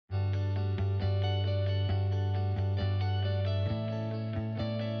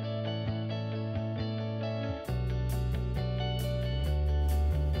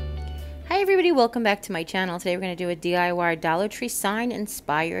Hi everybody, welcome back to my channel. Today we're going to do a DIY Dollar Tree sign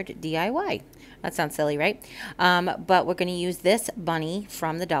inspired DIY. That sounds silly, right? But we're going to use this bunny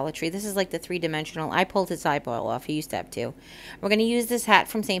from the Dollar Tree. This is like the three-dimensional. I pulled his eyeball off. He used to have two. We're going to use this hat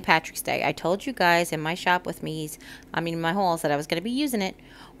from St. Patrick's Day. I told you guys in my shop with me, in my hauls, that I was going to be using it.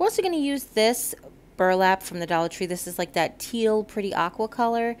 We're also going to use this burlap from the Dollar Tree. This is like that teal pretty aqua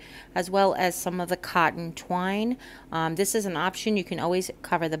color, as well as some of the cotton twine. This is an option. You can always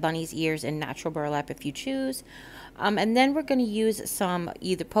cover the bunny's ears in natural burlap if you choose. And then we're going to use some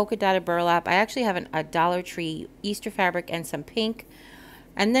either polka dotted burlap. I actually have a Dollar Tree Easter fabric and some pink.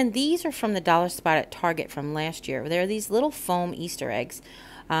 And then these are from the Dollar Spot at Target from last year. They're these little foam Easter eggs.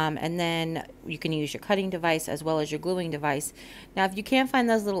 And then you can use your cutting device as well as your gluing device. Now, if you can't find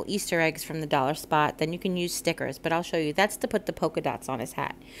those little Easter eggs from the Dollar Spot, then you can use stickers. But I'll show you. That's to put the polka dots on his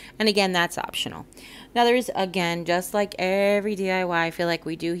hat. And again, that's optional. Now, there's, again, just like every DIY I feel like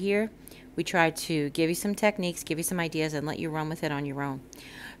we do here, we try to give you some techniques, give you some ideas, and let you run with it on your own.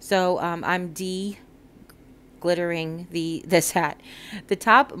 So I'm glittering this hat.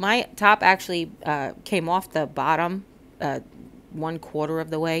 My top actually came off the bottom 1/4 of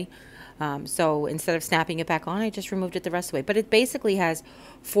the way. So instead of snapping it back on, I just removed it the rest of the way. But it basically has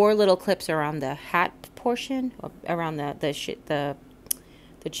 4 little clips around the hat portion, around the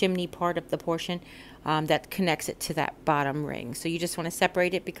chimney part of the portion that connects it to that bottom ring. So you just want to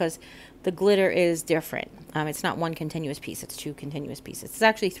separate it because the glitter is different. It's not one continuous piece, it's 2 continuous pieces. It's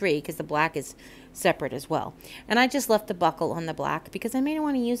actually 3 because the black is separate as well. And I just left the buckle on the black because I may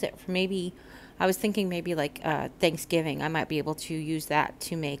want to use it for maybe, I was thinking maybe like Thanksgiving. I might be able to use that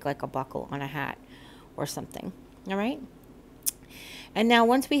to make like a buckle on a hat or something. All right. And now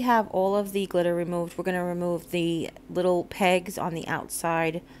once we have all of the glitter removed, we're going to remove the little pegs on the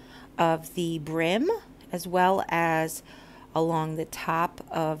outside of the brim as well as along the top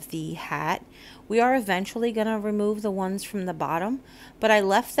of the hat. We are eventually going to remove the ones from the bottom, but I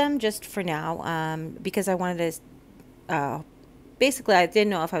left them just for now because I wanted to basically, I didn't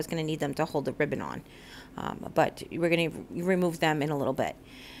know if I was going to need them to hold the ribbon on, but we're going to remove them in a little bit.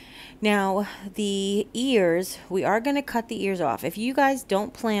 Now, the ears, we are going to cut the ears off. If you guys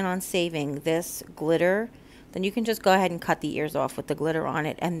don't plan on saving this glitter, then you can just go ahead and cut the ears off with the glitter on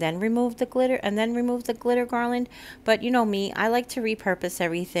it and then remove the glitter and then remove the glitter garland. But you know me, I like to repurpose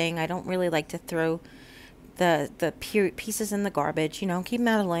everything. I don't really like to throw the pieces in the garbage, you know, keep them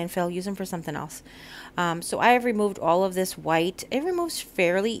out of the landfill, use them for something else. So I have removed all of this white. It removes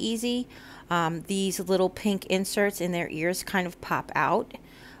fairly easy. These little pink inserts in their ears kind of pop out.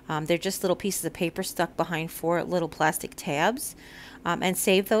 They're just little pieces of paper stuck behind 4 little plastic tabs. And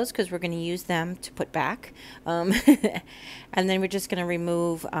save those because we're going to use them to put back. And then we're just going to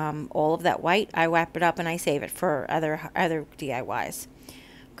remove all of that white. I wrap it up and I save it for other DIYs.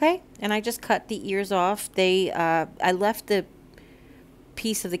 Okay, and I just cut the ears off. I left the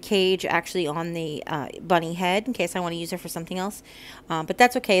piece of the cage actually on the bunny head in case I want to use it for something else. But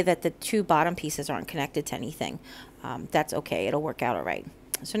that's okay that the 2 bottom pieces aren't connected to anything. That's okay. It'll work out all right.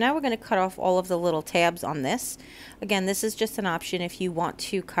 So now we're going to cut off all of the little tabs on this. Again, this is just an option if you want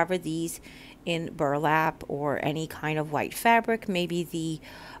to cover these in burlap or any kind of white fabric. Maybe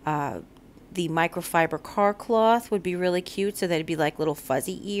the microfiber car cloth would be really cute, so that'd be like little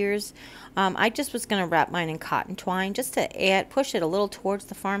fuzzy ears. I just was going to wrap mine in cotton twine just to push it a little towards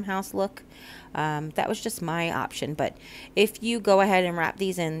the farmhouse look. That was just my option, but if you go ahead and wrap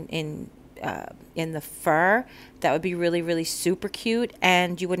these in the fur, that would be really, really super cute,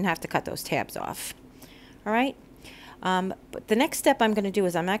 and you wouldn't have to cut those tabs off. All right. But the next step I'm going to do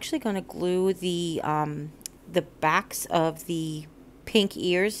is I'm actually going to glue the backs of the pink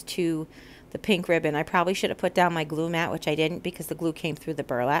ears to the pink ribbon. I probably should have put down my glue mat, which I didn't because the glue came through the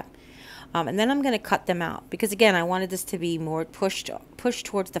burlap. And then I'm going to cut them out because, again, I wanted this to be more pushed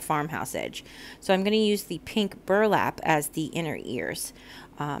towards the farmhouse edge. So I'm going to use the pink burlap as the inner ears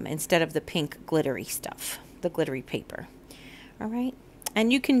instead of the pink glittery stuff, the glittery paper. All right.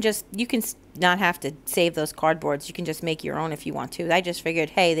 And you can not have to save those cardboards. You can just make your own if you want to. I just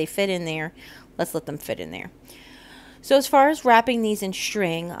figured, hey, they fit in there. Let's let them fit in there. So as far as wrapping these in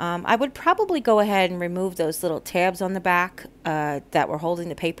string, I would probably go ahead and remove those little tabs on the back that were holding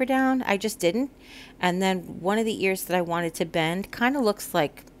the paper down. I just didn't. And then one of the ears that I wanted to bend kind of looks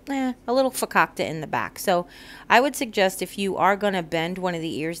like a little fakakta in the back. So I would suggest if you are going to bend one of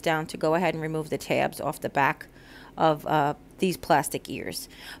the ears down to go ahead and remove the tabs off the back of these plastic ears.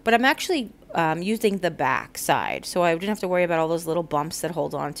 But I'm actually using the back side, so I didn't have to worry about all those little bumps that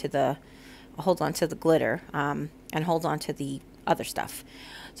hold on to the glitter and hold on to the other stuff.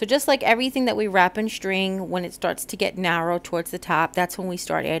 So just like everything that we wrap in string, when it starts to get narrow towards the top, that's when we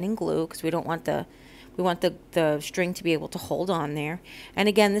start adding glue, because we don't want the string to be able to hold on there. And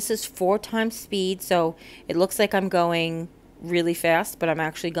again, this is 4 times speed, so it looks like I'm going really fast, but I'm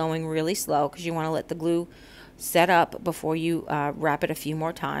actually going really slow, because you want to let the glue set up before you wrap it a few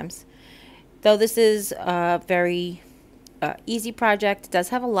more times. Though this is a very easy project, it does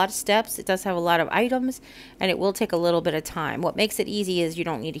have a lot of steps, it does have a lot of items, and it will take a little bit of time. What makes it easy is you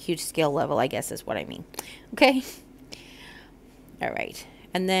don't need a huge skill level, I guess is what I mean. Okay. All right,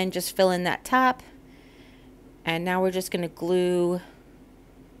 and then just fill in that top, and now we're just going to glue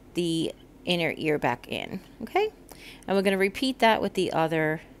the inner ear back in. Okay, and we're going to repeat that with the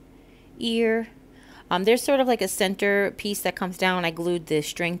other ear. There's sort of like a center piece that comes down. I glued the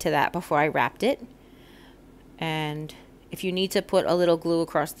string to that before I wrapped it. And if you need to put a little glue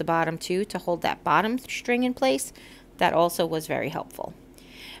across the bottom too to hold that bottom string in place, that also was very helpful.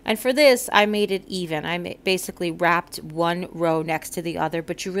 And for this, I made it even. I basically wrapped one row next to the other,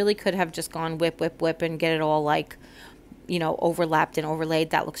 but you really could have just gone whip, whip, whip and get it all like, you know, overlapped and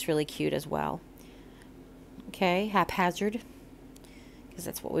overlaid. That looks really cute as well. Okay, haphazard, because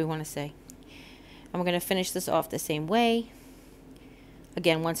that's what we want to say. And we're going to finish this off the same way.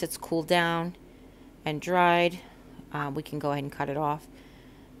 Again, once it's cooled down and dried, we can go ahead and cut it off.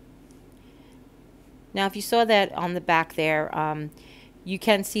 Now, if you saw that on the back there, you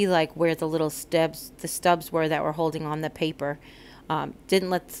can see like where the little stubs were that were holding on the paper. Didn't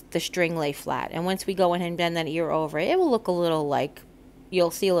let the string lay flat. And once we go in and bend that ear over, it will look a little like,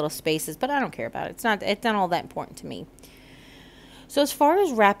 you'll see a little spaces, but I don't care about it. It's not all that important to me. So as far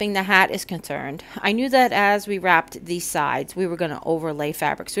as wrapping the hat is concerned, I knew that as we wrapped these sides, we were going to overlay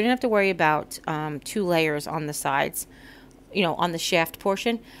fabric. So we didn't have to worry about 2 layers on the sides, you know, on the shaft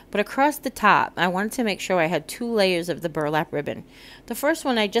portion. But across the top, I wanted to make sure I had 2 layers of the burlap ribbon. The first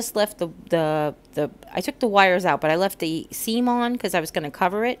one, I just left I took the wires out, but I left the seam on because I was going to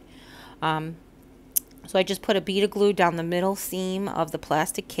cover it. So I just put a bead of glue down the middle seam of the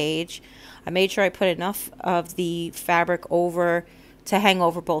plastic cage. I made sure I put enough of the fabric over to hang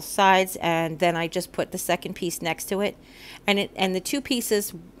over both sides, and then I just put the second piece next to it, and the 2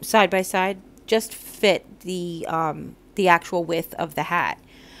 pieces side by side just fit the actual width of the hat.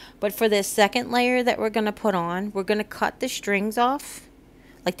 But for this second layer that we're going to put on, we're going to cut the strings off,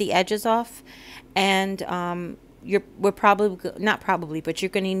 like the edges off, and we're probably not probably, but you're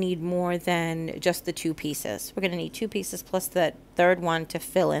going to need more than just the 2 pieces. We're going to need 2 pieces plus the third one to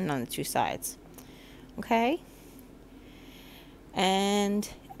fill in on the 2 sides. Okay. And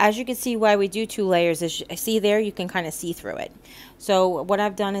as you can see, why we do 2 layers is, see there, you can kind of see through it. So what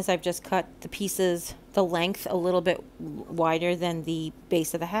I've done is I've just cut the pieces, the length a little bit wider than the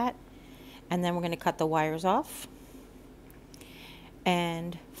base of the hat, and then we're going to cut the wires off.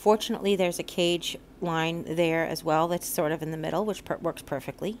 And fortunately, there's a cage line there as well that's sort of in the middle, which works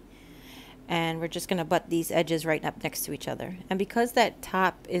perfectly. And we're just going to butt these edges right up next to each other. And because that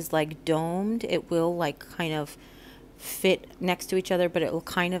top is like domed, it will like kind of fit next to each other, but it will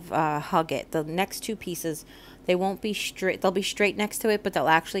kind of hug it. The next 2 pieces, they won't be straight, they'll be straight next to it, but they'll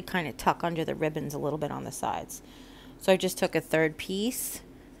actually kind of tuck under the ribbons a little bit on the sides. So I just took a third piece,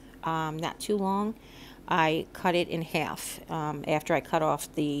 not too long. I cut it in half after I cut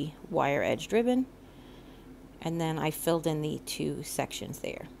off the wire edged ribbon, and then I filled in the 2 sections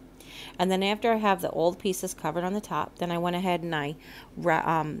there. And then after I have all the pieces covered on the top, then I went ahead and I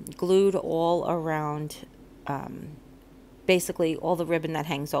glued all around basically all the ribbon that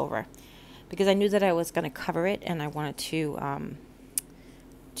hangs over, because I knew that I was going to cover it, and I wanted to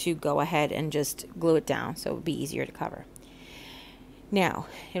go ahead and just glue it down so it would be easier to cover. Now,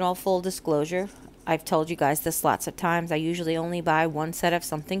 in all full disclosure, I've told you guys this lots of times, I usually only buy 1 set of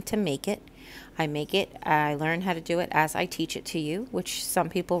something to make it. I make it, I learn how to do it as I teach it to you, which some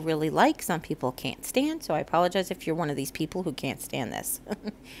people really like, some people can't stand, so I apologize if you're one of these people who can't stand this.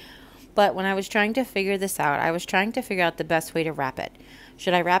 But when I was trying to figure this out, I was trying to figure out the best way to wrap it.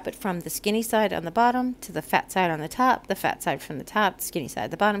 Should I wrap it from the skinny side on the bottom to the fat side on the top, the fat side from the top, the skinny side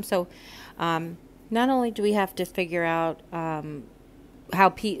at the bottom? So not only do we have to figure out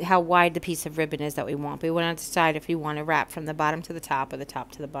how wide the piece of ribbon is that we want, but we want to decide if we want to wrap from the bottom to the top or the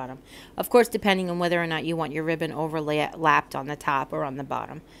top to the bottom. Of course, depending on whether or not you want your ribbon overlapped on the top or on the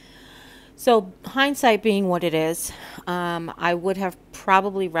bottom. So hindsight being what it is, I would have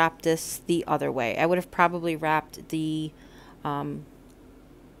probably wrapped this the other way. I would have probably wrapped the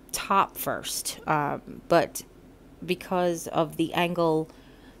top first, but because of the angle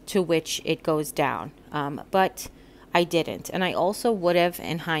to which it goes down, but I didn't. And I also would have,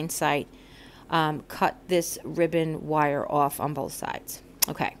 in hindsight, cut this ribbon wire off on both sides.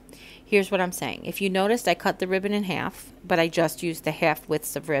 Okay, here's what I'm saying. If you noticed, I cut the ribbon in half, but I just used the half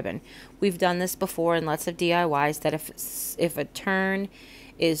widths of ribbon. We've done this before in lots of DIYs, that if a turn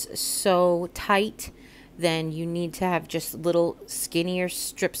is so tight, then you need to have just little skinnier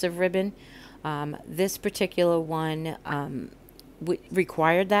strips of ribbon. This particular one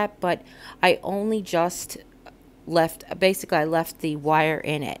required that, but I only just left, basically I left the wire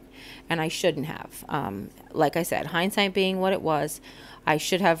in it, and I shouldn't have. Like I said, hindsight being what it was, I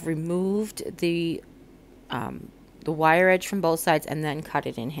should have removed the wire edge from both sides and then cut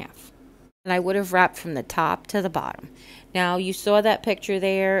it in half. And I would have wrapped from the top to the bottom. Now you saw that picture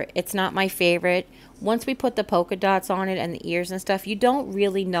there. It's not my favorite. Once we put the polka dots on it and the ears and stuff, you don't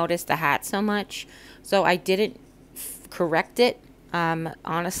really notice the hat so much. So I didn't correct it.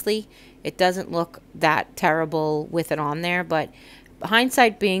 Honestly, it doesn't look that terrible with it on there, but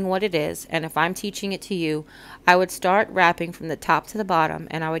hindsight being what it is, and if I'm teaching it to you, I would start wrapping from the top to the bottom,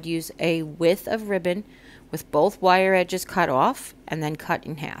 and I would use a width of ribbon with both wire edges cut off and then cut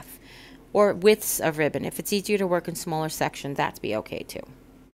in half, or widths of ribbon. If it's easier to work in smaller sections, that'd be okay too.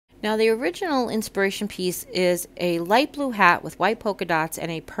 Now the original inspiration piece is a light blue hat with white polka dots and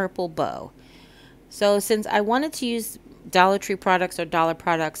a purple bow. So since I wanted to use Dollar Tree products or dollar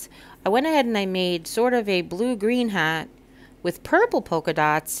products, I went ahead and I made sort of a blue-green hat with purple polka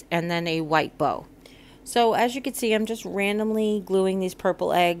dots and then a white bow. So as you can see, I'm just randomly gluing these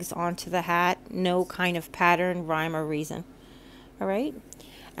purple eggs onto the hat. No kind of pattern, rhyme, or reason. All right.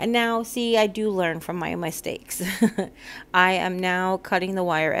 And now, see, I do learn from my mistakes. I am now cutting the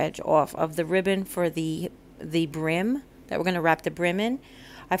wire edge off of the ribbon for the brim that we're going to wrap the brim in.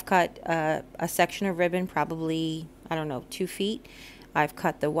 I've cut a section of ribbon, probably, I don't know, 2 feet. I've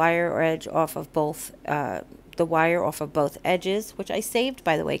cut the wire edge off of both edges, which I saved,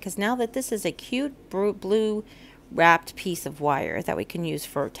 by the way, because now that this is a cute blue wrapped piece of wire that we can use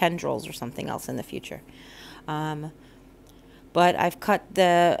for tendrils or something else in the future. But I've cut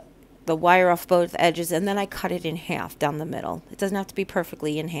the wire off both edges, and then I cut it in half down the middle. It doesn't have to be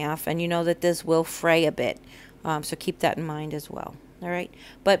perfectly in half, and you know that this will fray a bit, so keep that in mind as well. All right,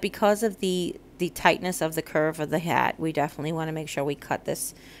 but because of the tightness of the curve of the hat, we definitely want to make sure we cut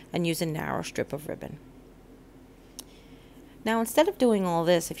this and use a narrow strip of ribbon. Now, instead of doing all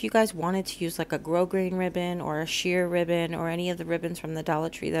this, if you guys wanted to use like a grosgrain ribbon or a sheer ribbon or any of the ribbons from the Dollar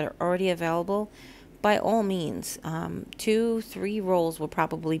Tree that are already available, by all means, 2-3 rolls will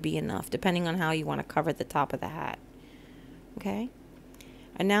probably be enough, depending on how you want to cover the top of the hat. Okay?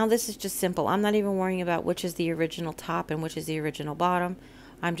 And now this is just simple. I'm not even worrying about which is the original top and which is the original bottom.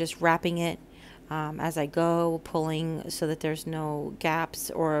 I'm just wrapping it as I go, pulling so that there's no gaps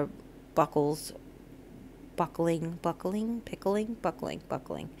or buckling.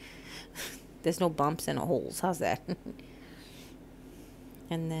 There's no bumps and holes. How's that?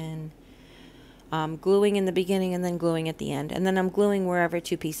 And then gluing in the beginning and then gluing at the end. And then I'm gluing wherever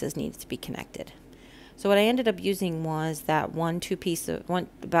 2 pieces need to be connected. So what I ended up using was that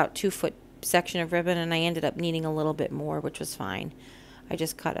about 2 foot section of ribbon, and I ended up needing a little bit more, which was fine. I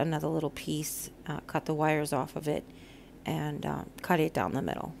just cut another little piece, cut the wires off of it, and cut it down the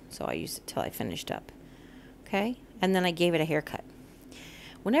middle. So I used it till I finished up. Okay, and then I gave it a haircut.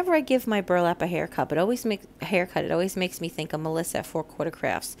 Whenever I give my burlap a haircut, it always makes me think of Melissa at 4/4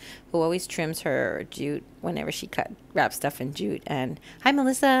 Crafts, who always trims her jute whenever she wraps stuff in jute. And hi,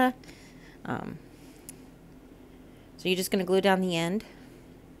 Melissa. So you're just going to glue down the end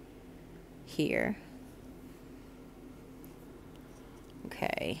here.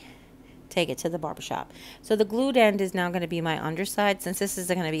 Okay. Take it to the barbershop. So the glued end is now going to be my underside. Since this is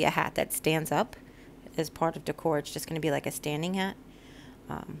going to be a hat that stands up as part of decor, it's just going to be like a standing hat.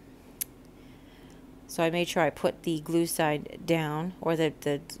 So I made sure I put the glue side down, or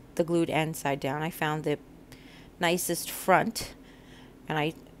the glued end side down. I found the nicest front, and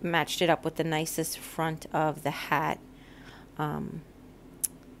I matched it up with the nicest front of the hat.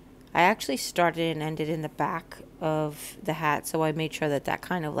 I actually started and ended in the back of the hat, so I made sure that that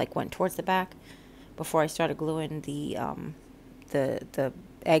kind of like went towards the back before I started gluing the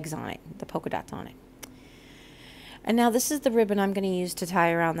eggs on it, the polka dots on it. And now this is the ribbon I'm going to use to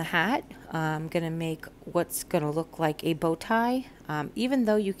tie around the hat. I'm going to make what's going to look like a bow tie. Even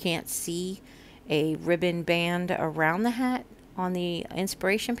though you can't see a ribbon band around the hat on the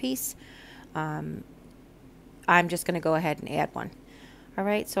inspiration piece, I'm just going to go ahead and add one. All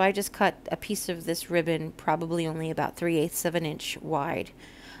right, so I just cut a piece of this ribbon, probably only about 3/8 of an inch wide,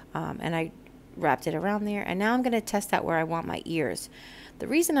 and I wrapped it around there. And now I'm going to test out where I want my ears. The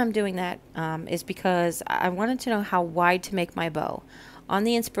reason I'm doing that is because I wanted to know how wide to make my bow. On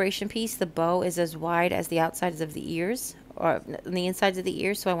the inspiration piece, the bow is as wide as the outsides of the ears, or on the insides of the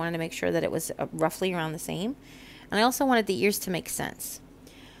ears, so I wanted to make sure that it was roughly around the same. And I also wanted the ears to make sense.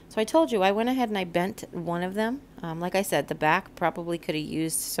 So I told you, I went ahead and I bent one of them. Like I said, the back probably could have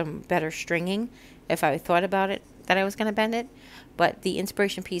used some better stringing if I thought about it, that I was going to bend it. But the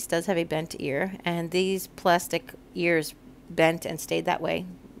inspiration piece does have a bent ear, and these plastic ears bent and stayed that way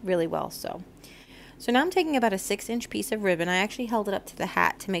really well. So now I'm taking about a 6-inch piece of ribbon. I actually held it up to the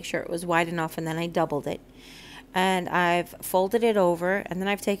hat to make sure it was wide enough, and then I doubled it. And I've folded it over, and then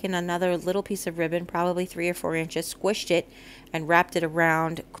I've taken another little piece of ribbon, probably 3 or 4 inches, squished it, and wrapped it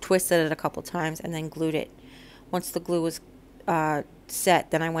around, twisted it a couple times, and then glued it. Once the glue was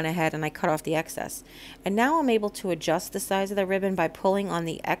set, then I went ahead and I cut off the excess. And now I'm able to adjust the size of the ribbon by pulling on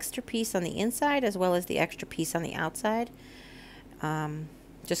the extra piece on the inside as well as the extra piece on the outside.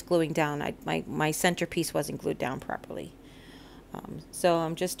 Just gluing down. My center piece wasn't glued down properly. So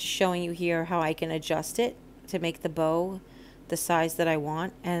I'm just showing you here how I can adjust it to make the bow the size that I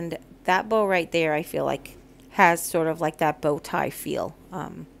want. And that bow right there, I feel like has sort of like that bow tie feel.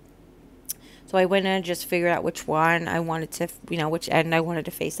 So I went in and just figured out which one I wanted to, which end I wanted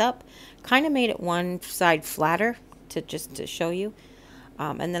to face up. Kind of made it one side flatter to show you.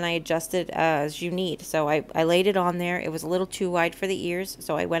 And then I adjusted as you need. So I laid it on there. It was a little too wide for the ears,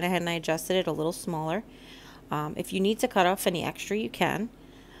 so I went ahead and I adjusted it a little smaller. If you need to cut off any extra, you can.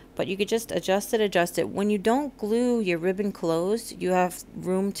 But you could just adjust it. When you don't glue your ribbon closed, you have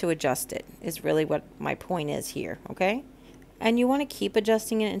room to adjust it, is really what my point is here, okay? And you want to keep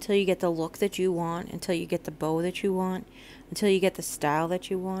adjusting it until you get the look that you want, until you get the bow that you want, until you get the style that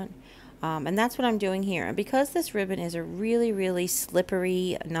you want. And that's what I'm doing here. And because this ribbon is a really, really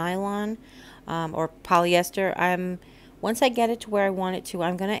slippery nylon or polyester, once I get it to where I want it to,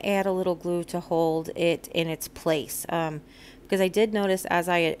 I'm going to add a little glue to hold it in its place. Because I did notice as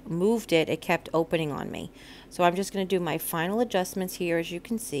I moved it, it kept opening on me. So I'm just going to do my final adjustments here, as you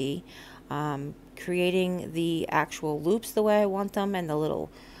can see, creating the actual loops the way I want them, and the little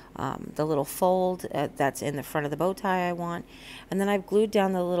fold that's in the front of the bow tie I want. And then I've glued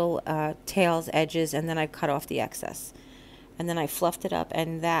down the little tails edges, and then I've cut off the excess. And then I fluffed it up,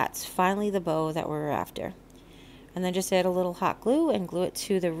 and that's finally the bow that we're after. And then just add a little hot glue and glue it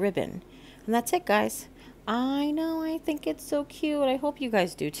to the ribbon. And that's it, guys. I know, I think it's so cute. I hope you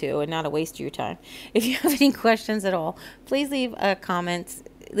guys do too, and not a waste of your time. If you have any questions at all, please leave a comment.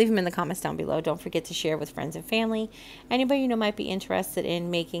 Leave them in the comments down below. Don't forget to share with friends and family. Anybody you know might be interested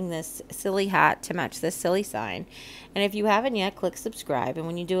in making this silly hat to match this silly sign. And if you haven't yet, click subscribe. And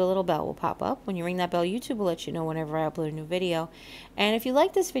when you do, a little bell will pop up. When you ring that bell, YouTube will let you know whenever I upload a new video. And if you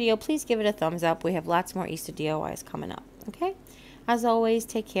like this video, please give it a thumbs up. We have lots more Easter DIYs coming up. Okay? As always,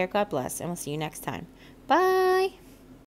 take care, God bless, and we'll see you next time. Bye!